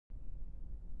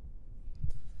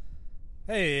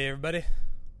Hey everybody,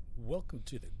 welcome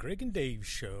to the Greg and Dave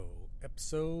Show,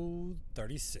 episode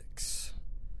 36.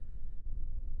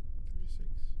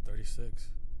 36.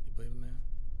 You believe it, man?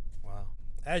 Wow.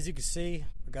 As you can see,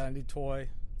 I got a new toy.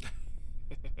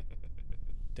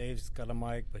 Dave's got a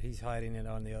mic, but he's hiding it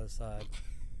on the other side.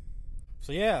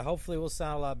 So yeah, hopefully we'll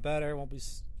sound a lot better. Won't be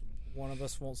one of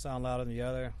us won't sound louder than the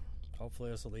other.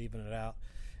 Hopefully this will even it out.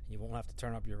 You won't have to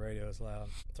turn up your radio as loud.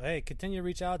 So, hey, continue to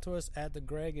reach out to us at the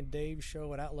Greg and Dave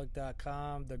Show at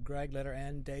Outlook.com, the Greg letter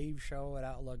N Dave Show at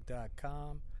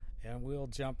Outlook.com, and we'll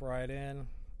jump right in.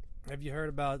 Have you heard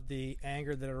about the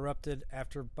anger that erupted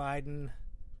after Biden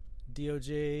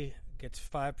DOJ gets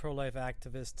 5 pro-life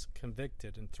activists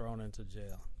convicted and thrown into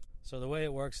jail? So the way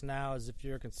it works now is if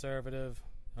you're a conservative,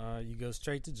 you go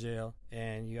straight to jail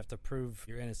and you have to prove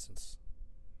your innocence.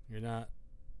 You're not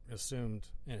assumed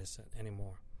innocent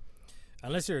anymore.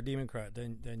 Unless you're a Democrat,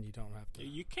 then you don't have to.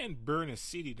 You can't burn a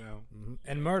city down. Mm-hmm.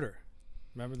 And murder.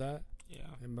 Remember that? Yeah.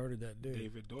 They murdered that dude.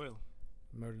 David Doyle.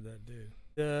 Murdered that dude.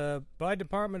 The Biden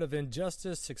Department of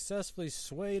Injustice successfully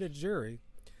swayed a jury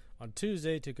on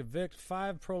Tuesday to convict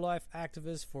 5 pro-life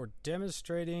activists for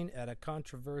demonstrating at a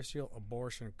controversial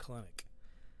abortion clinic,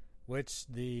 which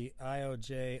the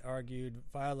IOJ argued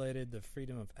violated the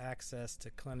Freedom of Access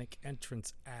to Clinic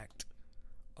Entrance Act,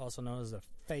 also known as the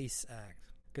FACE Act.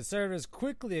 Conservatives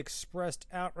quickly expressed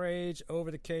outrage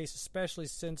over the case, especially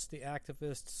since the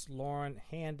activists Lauren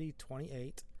Handy,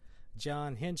 28,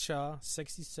 John Henshaw,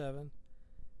 67,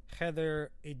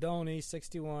 Heather Idoni,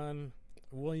 61,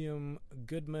 William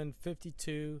Goodman,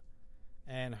 52,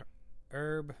 and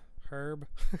Herb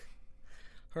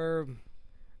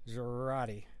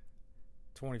Girardi,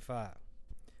 25,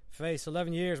 face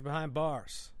 11 years behind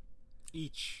bars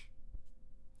each,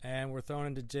 and were thrown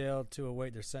into jail to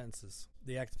await their sentences.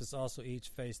 The activists also each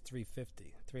faced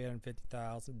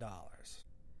 $350,000.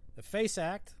 The FACE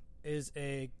Act is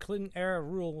a Clinton-era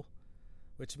rule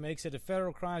which makes it a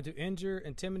federal crime to injure,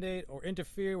 intimidate, or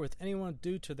interfere with anyone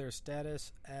due to their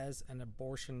status as an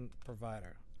abortion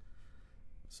provider.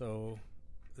 So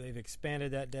they've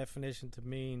expanded that definition to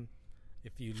mean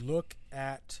if you look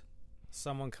at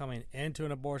someone coming into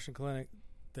an abortion clinic,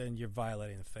 then you're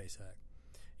violating the FACE Act.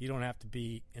 You don't have to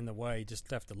be in the way. You just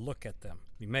have to look at them.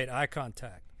 You made eye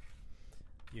contact.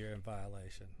 You're in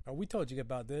violation. We told you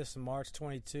about this. In March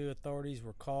 22, authorities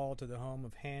were called to the home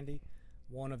of Handy,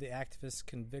 one of the activists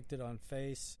convicted on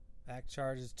FACE Act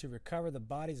charges, to recover the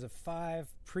bodies of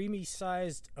 5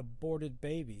 preemie-sized aborted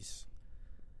babies.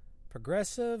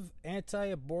 Progressive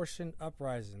Anti-Abortion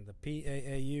Uprising, the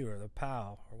PAAU or the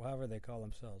POW, or however they call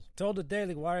themselves, told the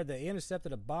Daily Wire they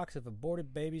intercepted a box of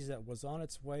aborted babies that was on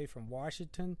its way from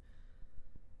Washington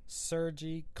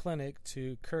Surgery Clinic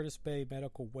to Curtis Bay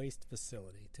Medical Waste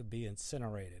Facility to be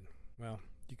incinerated. Well,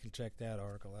 you can check that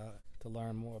article out to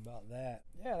learn more about that.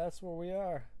 Yeah, that's where we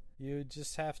are. You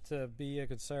just have to be a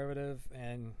conservative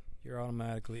and you're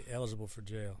automatically eligible for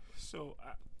jail. So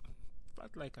I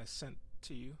felt like I sent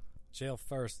to you. Jail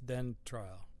first, then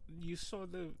trial. You saw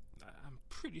I'm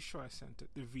pretty sure I sent it,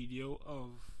 the video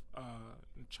of a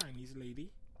Chinese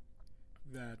lady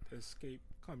that escaped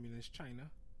communist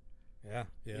China. Yeah.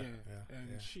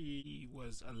 And she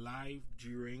was alive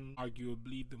during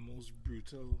arguably the most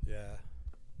brutal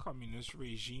communist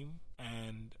regime.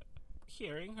 And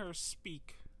hearing her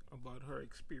speak about her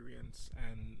experience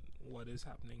and what is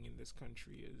happening in this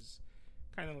country is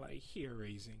kind of like hair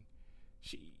raising.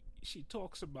 She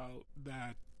talks about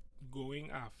that going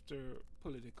after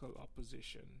political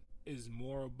opposition is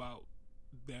more about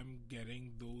them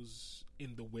getting those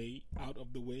in the way, out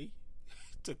of the way,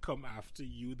 to come after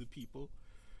you, the people.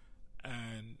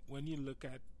 And when you look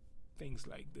at things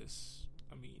like this,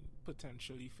 I mean,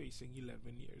 potentially facing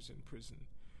 11 years in prison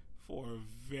for a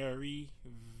very,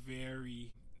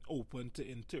 very open to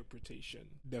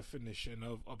interpretation definition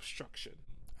of obstruction.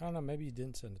 I don't know, maybe you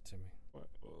didn't send it to me. I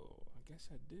guess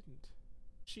I didn't.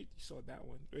 She saw that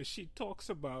one. She talks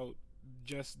about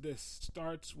just this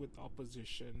starts with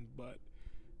opposition, but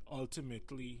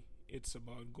ultimately it's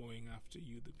about going after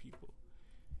you, the people.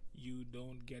 You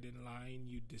don't get in line,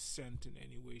 you dissent in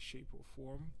any way, shape, or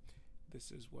form. This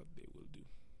is what they will do.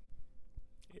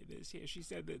 It is here. She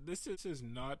said that this is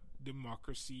not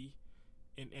democracy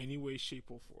in any way, shape,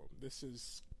 or form. This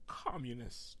is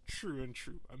communist, true and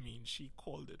true. I mean, she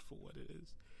called it for what it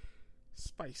is.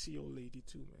 Spicy old lady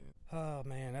too, man. Oh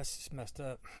man, that's just messed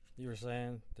up. You were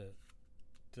saying that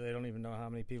they don't even know how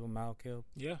many people Mao killed?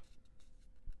 Yeah.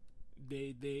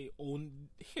 They own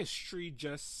history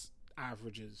just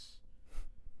averages,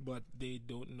 but they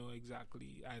don't know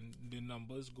exactly, and the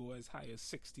numbers go as high as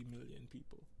 60 million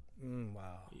people.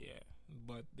 Wow. Yeah,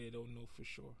 but they don't know for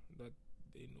sure. But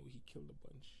they know he killed a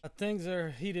bunch. Things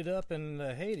are heated up in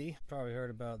Haiti. Probably heard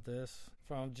about this.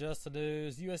 From Just the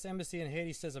News, U.S. Embassy in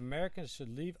Haiti says Americans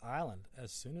should leave island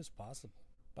as soon as possible.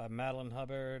 By Madeline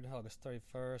Hubbard, August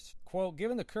 31st. Quote,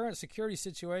 given the current security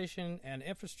situation and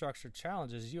infrastructure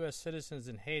challenges, U.S. citizens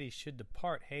in Haiti should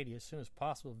depart Haiti as soon as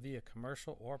possible via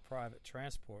commercial or private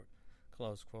transport,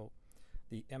 close quote,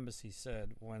 the embassy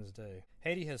said Wednesday.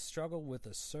 Haiti has struggled with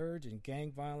a surge in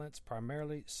gang violence,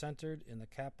 primarily centered in the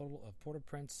capital of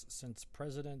Port-au-Prince since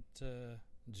President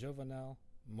Jovenel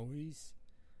Moïse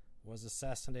was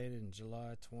assassinated in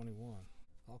July 21.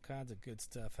 All kinds of good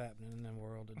stuff happening in the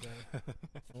world today.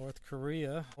 North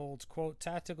Korea holds, quote,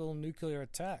 tactical nuclear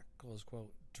attack, close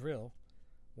quote, drill,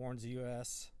 warns the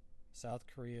U.S., South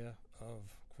Korea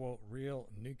of, quote, real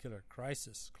nuclear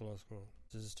crisis, close quote.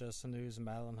 This is Just the News,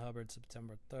 Madeline Hubbard,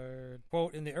 September 3rd.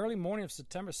 Quote, in the early morning of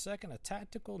September 2nd, a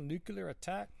tactical nuclear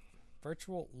attack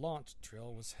virtual launch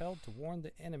drill was held to warn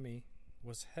the enemy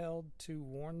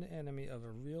of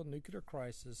a real nuclear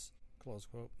crisis, close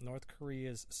quote, North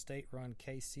Korea's state-run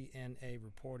KCNA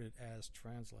reported as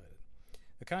translated.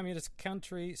 The communist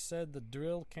country said the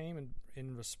drill came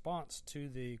in response to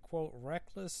the, quote,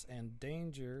 reckless and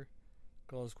danger,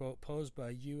 close quote, posed by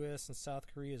U.S. and South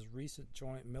Korea's recent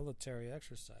joint military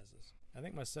exercises. I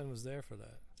think my son was there for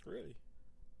that. Really?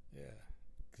 Yeah,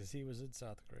 because he was in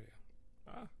South Korea.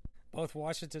 Ah. Both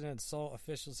Washington and Seoul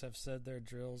officials have said their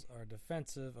drills are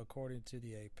defensive, according to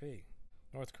the AP.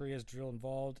 North Korea's drill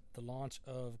involved the launch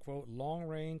of, quote,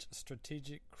 long-range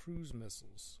strategic cruise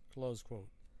missiles, close quote.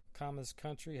 Communist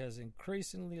country has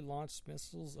increasingly launched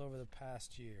missiles over the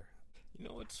past year. You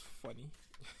know what's funny?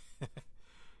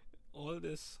 All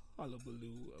this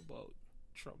hullabaloo about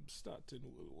Trump starting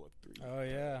World War III. Oh,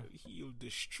 yeah. He'll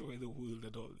destroy the world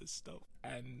and all this stuff.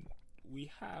 And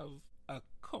we have a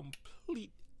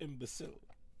complete imbecile.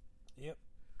 Yep.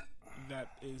 That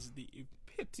is the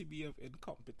epitome of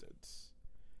incompetence.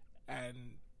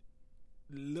 And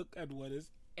look at what is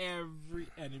every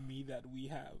enemy that we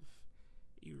have.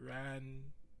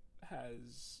 Iran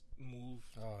has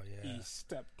moved a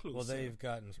step closer. Well, they've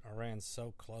gotten Iran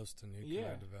so close to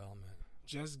nuclear development.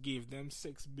 Just gave them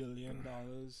 $6 billion,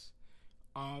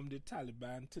 armed the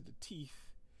Taliban to the teeth.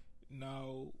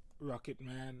 Now, Rocket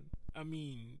Man. I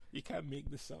mean, you can't make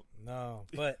this up. No,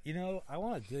 but, you know, I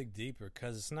want to dig deeper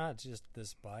because it's not just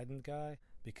this Biden guy,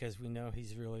 because we know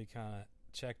he's really kind of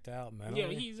checked out mentally. Yeah,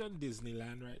 he's on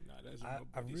Disneyland right now. That's what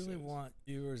I really want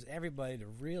viewers, everybody, to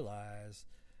realize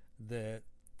that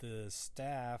the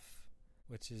staff,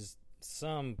 which is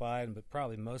some Biden, but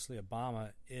probably mostly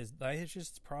Obama, is it's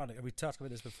just product. We talked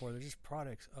about this before. They're just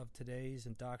products of today's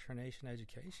indoctrination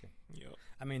education. Yep.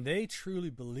 I mean, they truly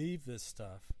believe this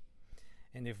stuff.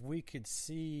 And if we could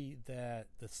see that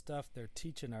the stuff they're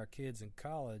teaching our kids in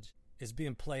college is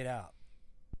being played out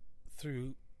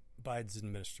through Biden's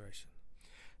administration.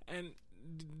 And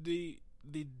the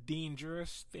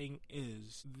dangerous thing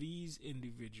is these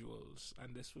individuals,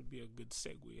 and this would be a good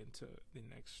segue into the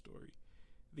next story,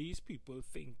 these people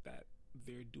think that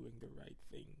they're doing the right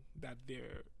thing, that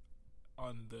they're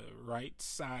on the right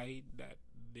side, that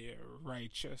they're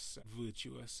righteous and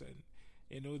virtuous, and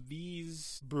you know,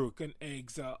 these broken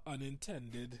eggs are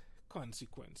unintended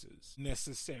consequences,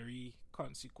 necessary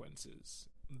consequences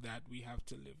that we have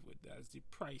to live with as the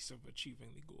price of achieving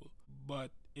the goal.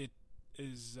 But it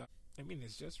is,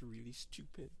 it's just really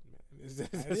stupid, man. It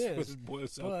is. What it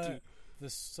boils up to. The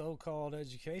so-called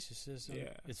education system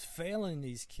is failing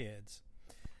these kids.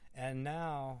 And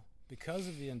now, because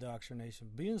of the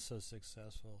indoctrination being so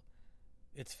successful,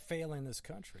 it's failing this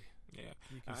country. Yeah.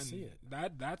 You can see it.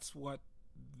 That's what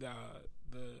the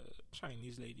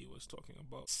Chinese lady was talking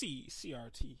about.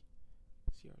 CRT.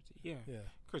 Yeah.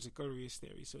 Critical race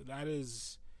theory. So that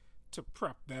is to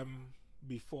prep them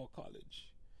before college.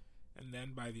 And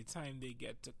then by the time they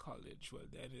get to college, well,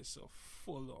 then it's a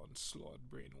full-on slaughter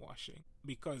brainwashing.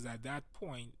 Because at that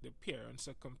point, the parents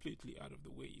are completely out of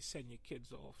the way. You send your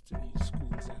kids off to these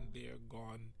schools and they're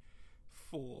gone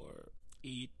for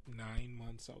 8-9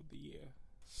 months out the year.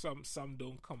 Some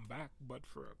don't come back, but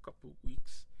for a couple of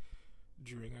weeks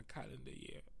during a calendar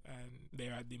year. And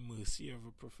they're at the mercy of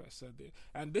a professor there.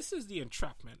 And this is the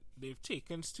entrapment. They've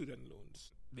taken student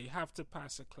loans. They have to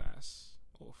pass a class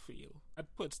or fail.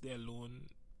 That puts their loan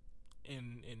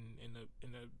in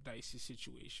a dicey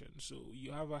situation. So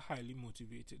you have a highly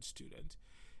motivated student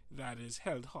that is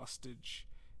held hostage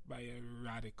by a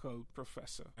radical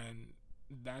professor, and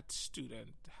that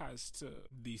student has to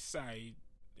decide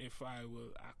if I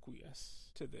will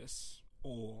acquiesce to this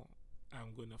or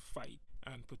I'm going to fight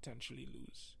and potentially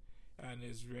lose. And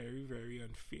it's very, very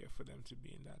unfair for them to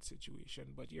be in that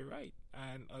situation. But you're right.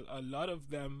 And a lot of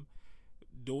them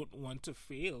don't want to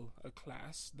fail a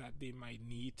class that they might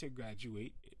need to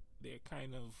graduate. They're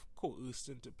kind of coerced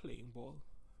into playing ball.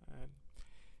 And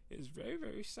it's very,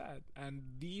 very sad.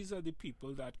 And these are the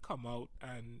people that come out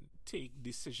and take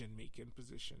decision-making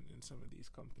position in some of these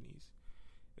companies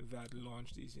that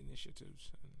launch these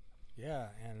initiatives.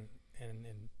 Yeah, and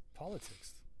in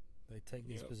politics. They take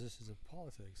these positions of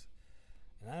politics.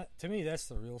 And to me, that's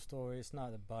the real story. It's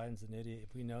not that Biden's an idiot.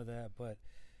 We know that, but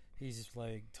he's just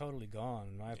like totally gone,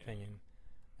 in my opinion.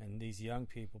 And these young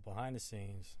people behind the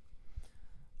scenes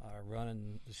are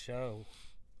running the show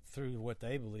through what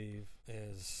they believe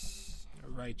is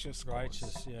righteous,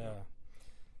 yeah.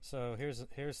 So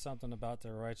here's something about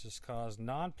their righteous cause.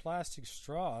 Non-plastic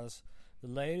straws, the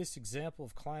latest example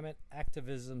of climate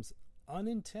activism's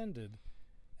unintended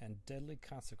and deadly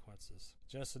consequences.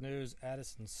 Just the News,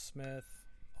 Addison Smith,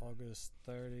 August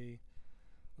 30.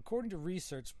 According to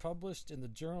research published in the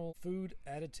journal Food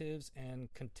Additives and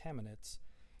Contaminants,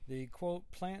 the,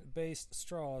 quote, plant-based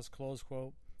straws, close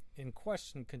quote, in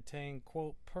question contain,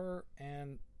 quote, per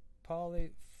and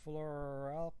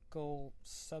polyfluoroalkyl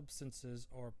substances,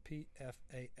 or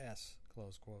PFAS,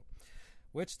 close quote,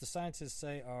 which the scientists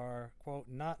say are, quote,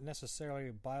 not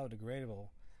necessarily biodegradable,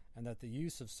 and that the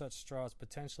use of such straws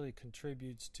potentially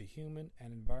contributes to human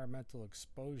and environmental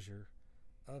exposure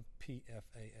of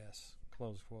PFAS,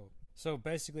 close quote. So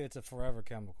basically it's a forever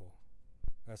chemical.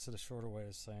 That's the shorter way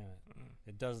of saying it.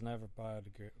 It doesn't ever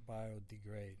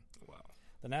biodegrade. Wow.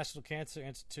 The National Cancer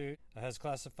Institute has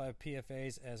classified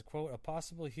PFAS as, quote, a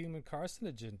possible human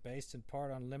carcinogen based in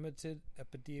part on limited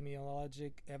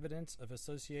epidemiologic evidence of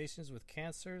associations with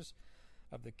cancers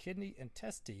of the kidney and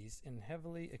testes in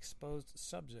heavily exposed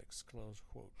subjects, close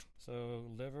quote. So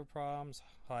liver problems,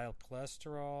 high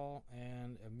cholesterol,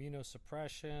 and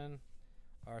immunosuppression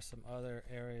are some other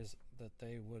areas that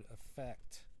they would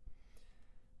affect.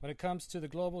 When it comes to the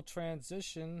global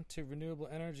transition to renewable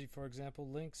energy, for example,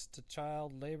 links to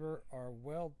child labor are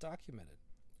well documented.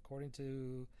 According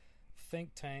to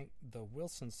think tank the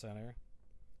Wilson Center,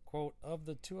 quote, of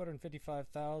the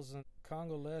 255,000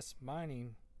 Congolese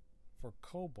mining for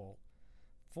cobalt,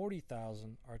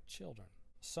 40,000 are children,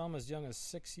 some as young as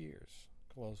 6 years,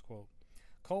 close quote.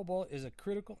 Cobalt is a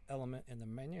critical element in the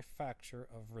manufacture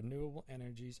of renewable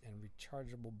energies and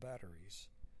rechargeable batteries.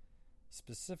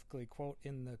 Specifically, quote,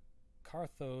 in the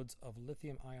cathodes of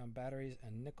lithium-ion batteries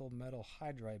and nickel metal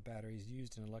hydride batteries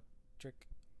used in electric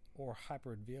or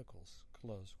hybrid vehicles,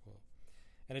 close quote.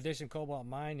 In addition, cobalt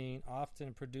mining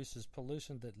often produces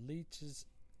pollution that leaches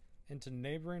into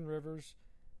neighboring rivers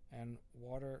and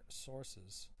water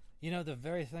sources. You know, the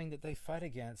very thing that they fight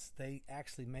against, they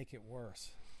actually make it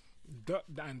worse.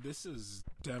 And this is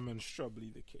demonstrably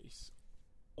the case,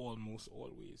 almost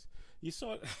always. You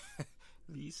saw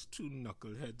these two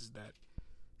knuckleheads that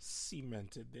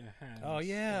cemented their hands. Oh,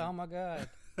 yeah. Oh, my God.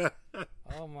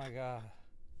 Oh, my God.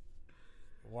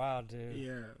 Wow, dude.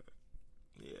 Yeah.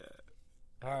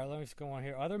 All right, let me just go on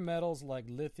here. Other metals like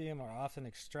lithium are often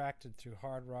extracted through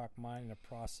hard rock mining, a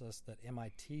process that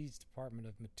MIT's Department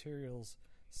of Materials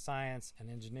Science and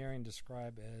Engineering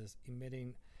describe as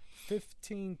emitting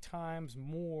 15 times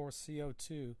more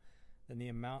CO2 than the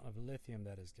amount of lithium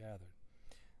that is gathered.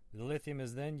 The lithium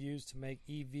is then used to make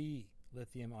EV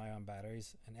lithium-ion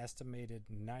batteries, an estimated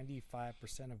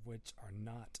 95% of which are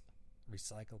not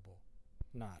recyclable.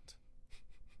 Not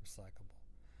recyclable.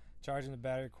 Charging the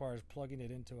battery requires plugging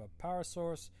it into a power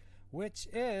source, which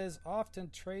is often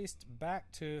traced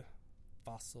back to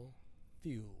fossil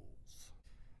fuels.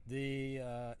 The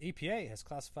EPA has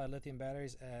classified lithium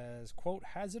batteries as, quote,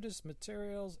 hazardous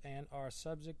materials and are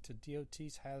subject to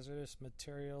DOT's hazardous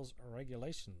materials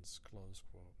regulations, close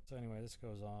quote. So anyway, this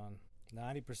goes on.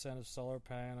 90% of solar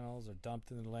panels are dumped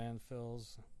in the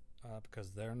landfills because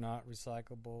they're not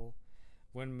recyclable.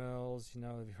 Windmills, you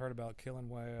know, have you heard about killing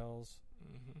whales?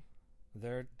 Mm-hmm.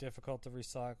 They're difficult to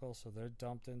recycle, so they're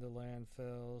dumped into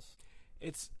landfills.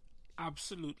 It's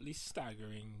absolutely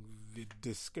staggering, the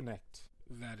disconnect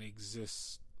that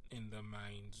exists in the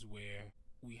minds where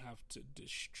we have to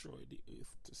destroy the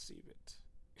earth to save it.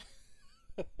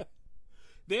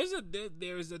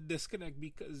 There is a disconnect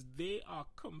because they are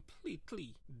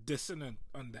completely dissonant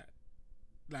on that.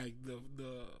 Like the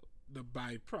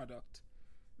byproduct,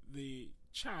 the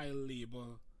child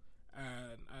labor,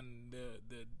 and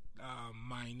the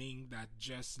mining that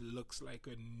just looks like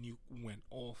a nuke went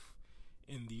off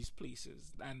in these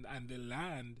places, and the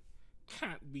land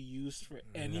can't be used for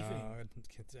anything. No,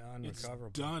 it's unrecoverable.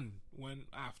 It's done when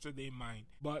after they mine.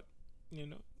 But you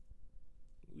know,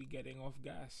 we getting off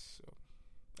gas. So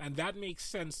And that makes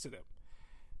sense to them,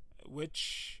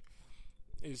 which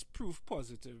is proof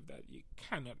positive that you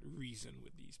cannot reason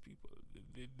with these people.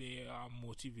 They are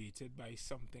motivated by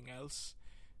something else.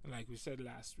 And like we said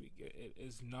last week, it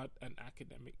is not an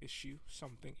academic issue.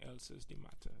 Something else is the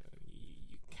matter.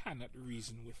 You cannot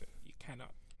reason with it. You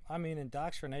cannot. I mean,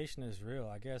 indoctrination is real.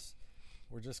 I guess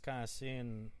we're just kind of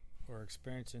seeing or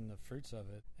experiencing the fruits of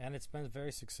it. And it's been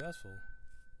very successful.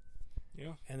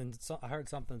 Yeah. And then I heard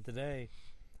something today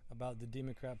about the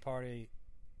Democrat Party.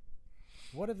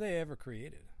 What have they ever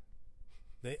created?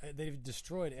 They've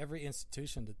destroyed every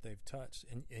institution that they've touched,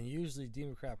 and usually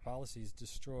Democrat policies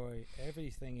destroy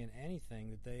everything and anything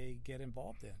that they get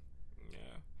involved in.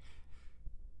 Yeah.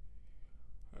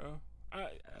 Well,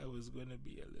 I was going to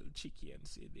be a little cheeky and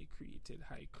say they created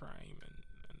high crime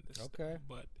and this okay. stuff,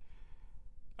 but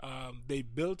they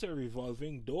built a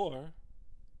revolving door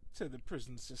to the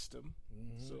prison system.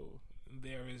 Mm-hmm. So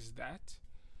there is that.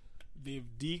 They've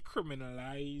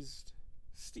decriminalized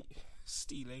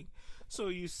stealing. So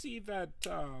you see that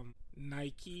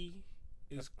Nike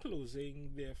is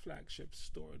closing their flagship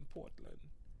store in Portland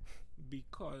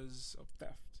because of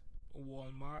theft.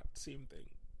 Walmart, same thing.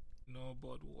 Know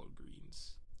about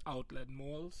Walgreens. Outlet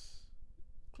malls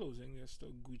closing their store.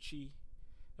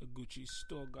 A Gucci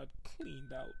store got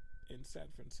cleaned out in San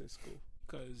Francisco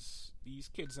because these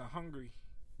kids are hungry.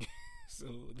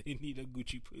 So they need a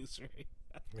Gucci purse, right?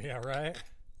 Yeah, right?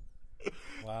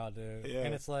 Wow, dude. Yeah.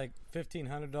 And it's like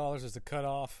 $1,500 is the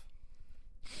cutoff.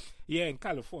 Yeah, in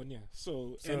California.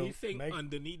 So anything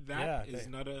underneath that is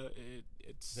not a...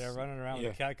 It's they're running around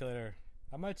with a calculator.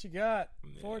 How much you got?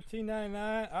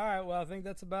 $14.99. All right, well, I think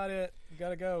that's about it. We got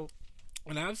to go.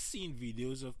 And I've seen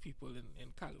videos of people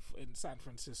in San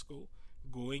Francisco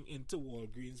going into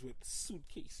Walgreens with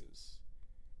suitcases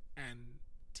and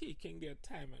taking their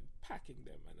time and packing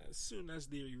them. And as soon as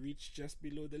they reach just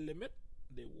below the limit,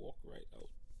 they walk right out.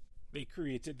 They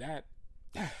created that.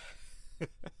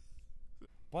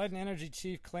 Biden energy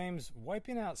chief claims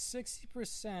wiping out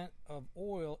 60% of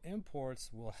oil imports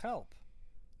will help,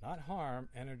 not harm,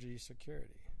 energy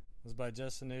security. This was by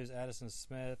Just the News. Addison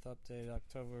Smith, updated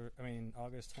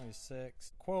August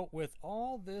 26th. Quote, with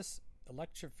all this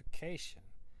electrification,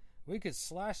 we could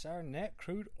slash our net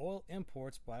crude oil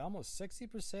imports by almost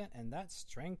 60%, and that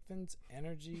strengthens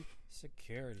energy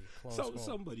security.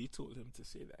 Somebody told him to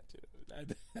say that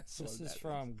too. This is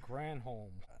from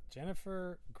Granholm.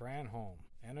 Jennifer Granholm,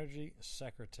 Energy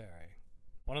Secretary.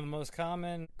 One of the most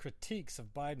common critiques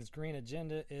of Biden's green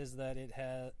agenda is that it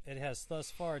has thus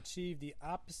far achieved the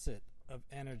opposite of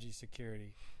energy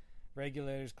security.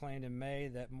 Regulators claimed in May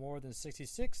that more than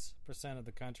 66% of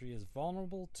the country is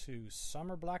vulnerable to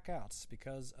summer blackouts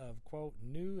because of, quote,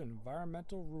 new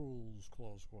environmental rules,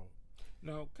 close quote.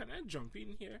 Now, can I jump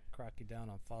in here? Crack you down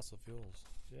on fossil fuels.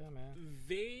 Yeah, man.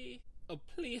 A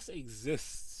place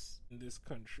exists in this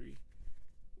country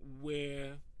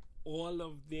where all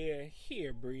of their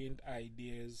harebrained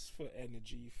ideas for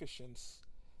energy efficiency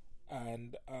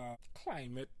and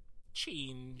climate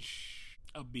change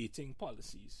abating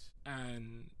policies,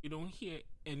 and you don't hear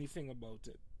anything about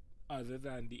it other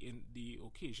than the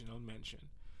occasional mention.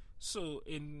 So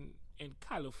in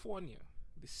California,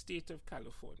 the state of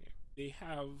California, they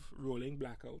have rolling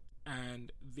blackout,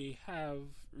 and they have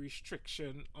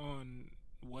restriction on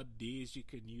what days you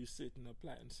can use certain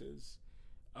appliances,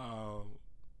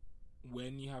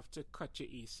 when you have to cut your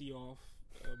AC off,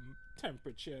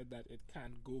 temperature that it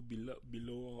can't go below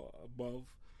or above,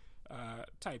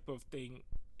 type of thing,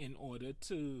 in order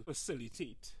to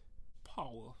facilitate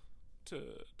power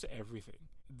to everything.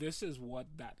 This is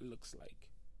what that looks like.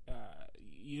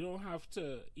 You don't have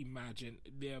to imagine.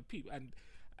 There are people, and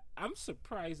I'm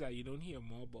surprised that you don't hear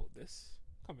more about this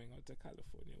coming out of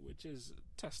California, which is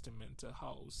testament to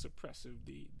how suppressive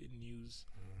the news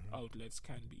outlets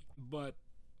can be. But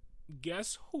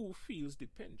guess who feels the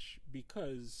pinch?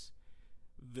 Because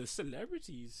the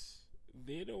celebrities,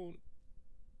 they don't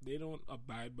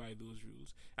abide by those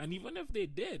rules. And even if they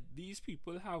did, these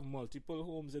people have multiple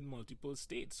homes in multiple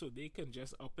states, so they can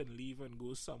just up and leave and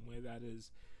go somewhere that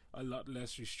is a lot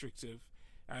less restrictive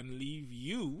and leave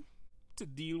you to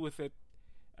deal with it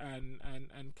and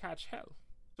catch hell.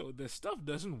 So the stuff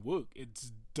doesn't work.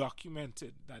 It's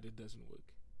documented that it doesn't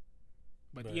work.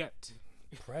 But yet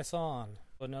press on.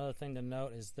 Another thing to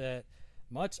note is that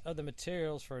much of the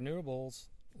materials for renewables,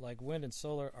 like wind and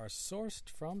solar, are sourced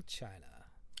from China.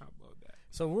 How about that?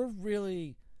 So we're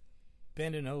really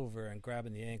bending over and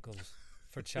grabbing the ankles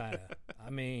for China. I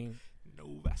mean,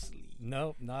 no Vaseline.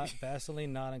 Nope, not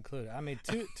Vaseline, not included. I mean,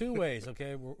 two ways.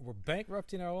 Okay, we're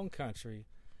bankrupting our own country.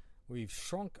 We've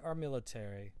shrunk our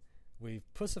military. we've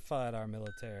pussified our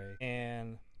military,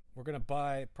 and we're going to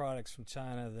buy products from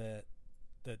China that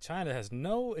China has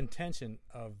no intention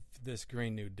of this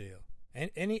Green New Deal. And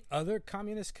any other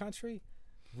communist country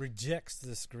rejects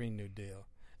this Green New Deal.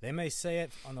 They may say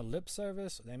it on the lip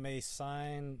service, they may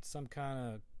sign some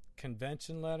kind of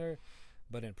convention letter,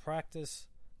 but in practice,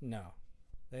 no,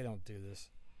 they don't do this.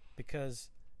 Because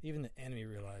even the enemy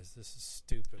realizes this is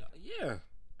stupid. Yeah.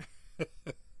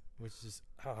 Which is,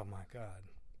 oh my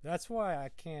God. That's why I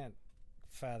can't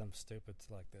fathom stupids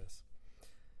like this.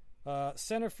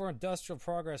 Center for Industrial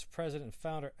Progress President and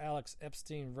founder Alex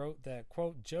Epstein wrote that,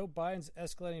 quote, Joe Biden's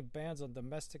escalating bans on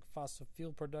domestic fossil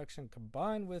fuel production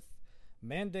combined with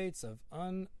mandates of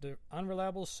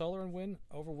unreliable solar and wind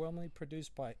overwhelmingly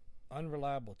produced by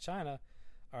unreliable China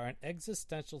are an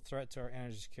existential threat to our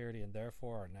energy security and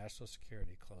therefore our national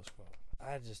security, close quote.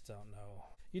 I just don't know.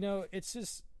 You know, it's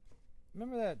just,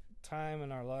 remember that time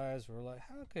in our lives where we're like,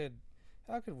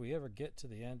 how could we ever get to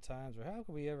the end times, or how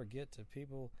could we ever get to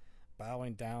people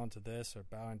bowing down to this or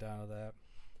bowing down to that?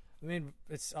 I mean,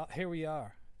 it's here we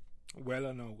are. Well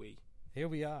on our way. Here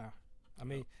we are. I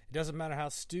mean, it doesn't matter how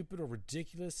stupid or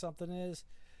ridiculous something is.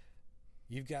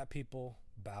 You've got people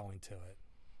bowing to it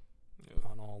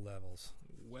on all levels.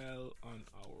 Well on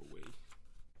our way.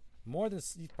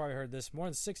 You've probably heard this, more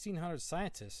than 1,600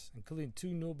 scientists, including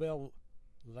 2 Nobel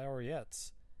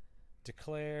laureates,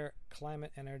 declare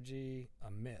climate energy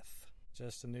a myth.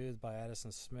 Just the news by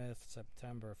Addison Smith,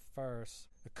 September 1st.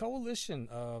 A coalition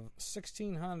of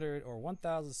 1,600 or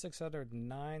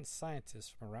 1,609 scientists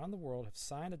from around the world have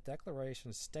signed a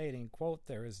declaration stating, quote,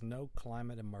 there is no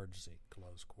climate emergency,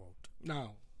 close quote.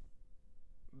 Now,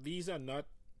 these are not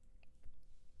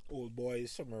old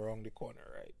boys from around the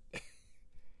corner, right?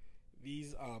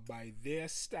 These are, by their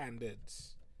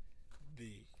standards,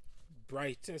 the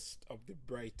brightest of the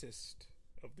brightest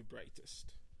of the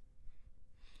brightest.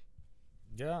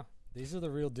 Yeah, these are the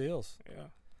real deals. Yeah.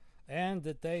 And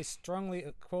that they strongly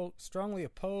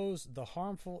oppose the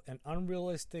harmful and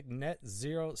unrealistic net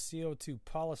zero CO2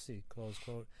 policy, close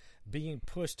quote, being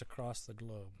pushed across the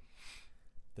globe.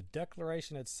 The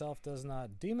declaration itself does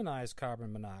not demonize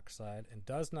carbon monoxide and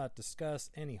does not discuss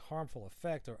any harmful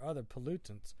effect or other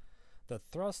pollutants. The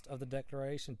thrust of the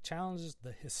declaration challenges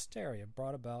the hysteria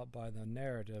brought about by the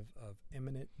narrative of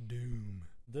imminent doom.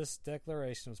 This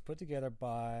declaration was put together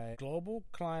by Global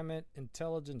Climate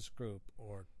Intelligence Group,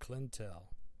 or CLINTEL.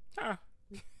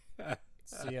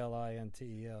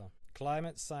 CLINTEL.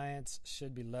 Climate science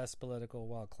should be less political,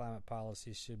 while climate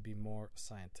policy should be more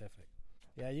scientific.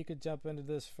 Yeah, you could jump into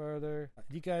this further.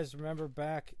 You guys remember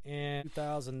back in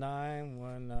 2009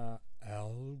 when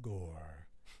Al Gore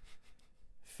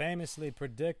famously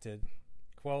predicted,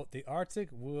 quote, the Arctic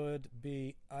would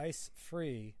be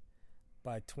ice-free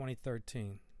by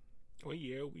 2013. What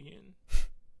year are we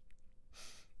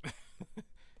in?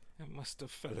 I must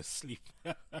have fell asleep.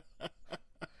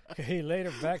 He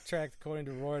later backtracked, according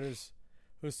to Reuters,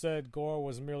 who said Gore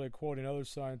was merely quoting other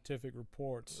scientific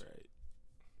reports. Right.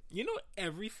 You know,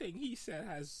 everything he said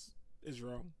is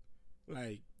wrong.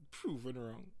 Like, proven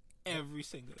wrong. Every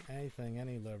single thing. Anything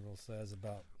any liberal says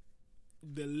about...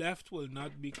 The left will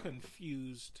not be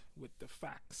confused with the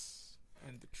facts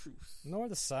and the truth. Nor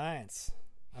the science.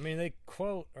 I mean, they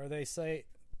quote or they say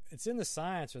it's in the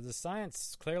science, or the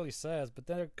science clearly says, but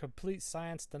they're complete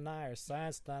science deniers.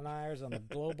 Science deniers on a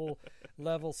global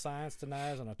level, science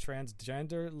deniers on a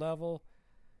transgender level.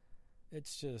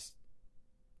 It's just,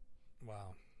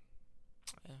 wow.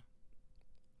 Yeah.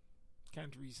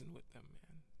 Can't reason with them,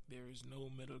 man. There is no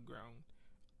middle ground,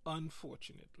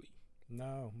 unfortunately.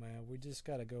 No, man. We just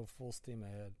got to go full steam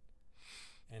ahead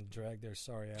and drag their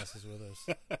sorry asses with us.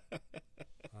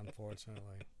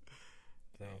 Unfortunately.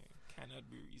 So, cannot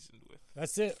be reasoned with.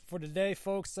 That's it for today,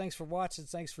 folks. Thanks for watching.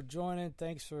 Thanks for joining.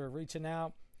 Thanks for reaching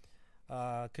out.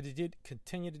 Could you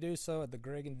continue to do so at the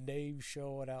Greg and Dave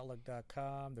Show at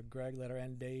Outlook.com, the Greg letter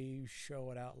and Dave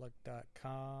Show at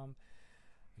Outlook.com.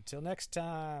 Until next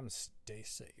time, stay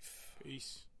safe.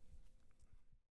 Peace.